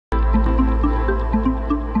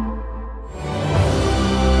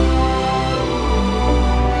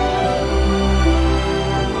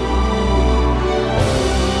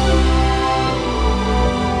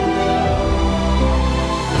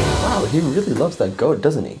loves that goat,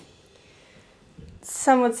 doesn't he?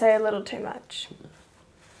 Some would say a little too much.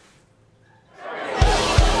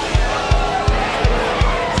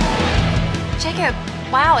 Jacob,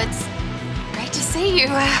 wow, it's great to see you.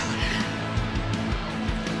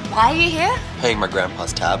 Why are you here? Paying my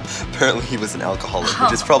grandpa's tab. Apparently he was an alcoholic,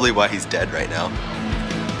 which is probably why he's dead right now.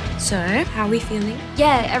 So, how are we feeling?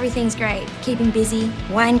 Yeah, everything's great. Keeping busy.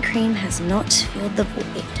 Wine cream has not filled the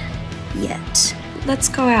void. Yet. Let's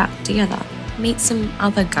go out together. Meet some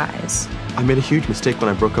other guys. I made a huge mistake when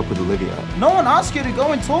I broke up with Olivia. No one asked you to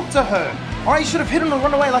go and talk to her. Or you should have hit him and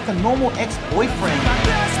run away like a normal ex-boyfriend.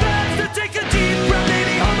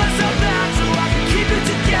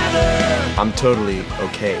 I'm totally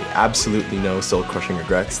okay. Absolutely no soul-crushing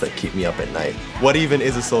regrets that keep me up at night. What even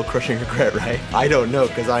is a soul-crushing regret, right? I don't know,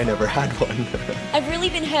 because I never had one. I've really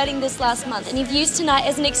been hurting this last month, and you've used tonight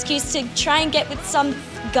as an excuse to try and get with some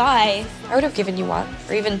guy. I would have given you one,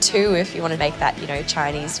 or even two if you want to make that, you know,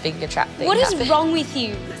 Chinese finger trap thing What is happen. wrong with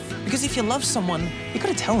you? Because if you love someone, you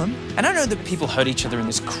gotta tell them. And I know that people hurt each other in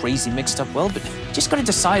this crazy mixed up world, but you just gotta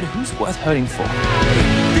decide who's worth hurting for.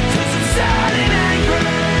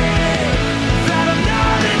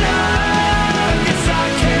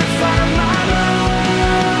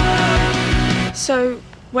 So,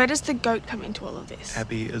 where does the goat come into all of this?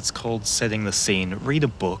 Abby, it's called setting the scene. Read a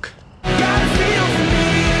book.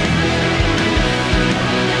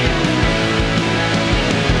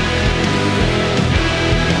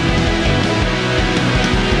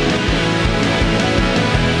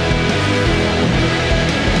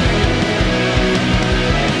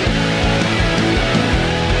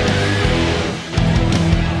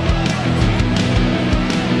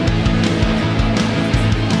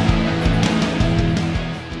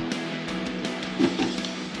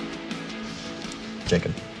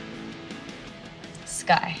 Jacob.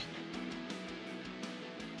 Sky.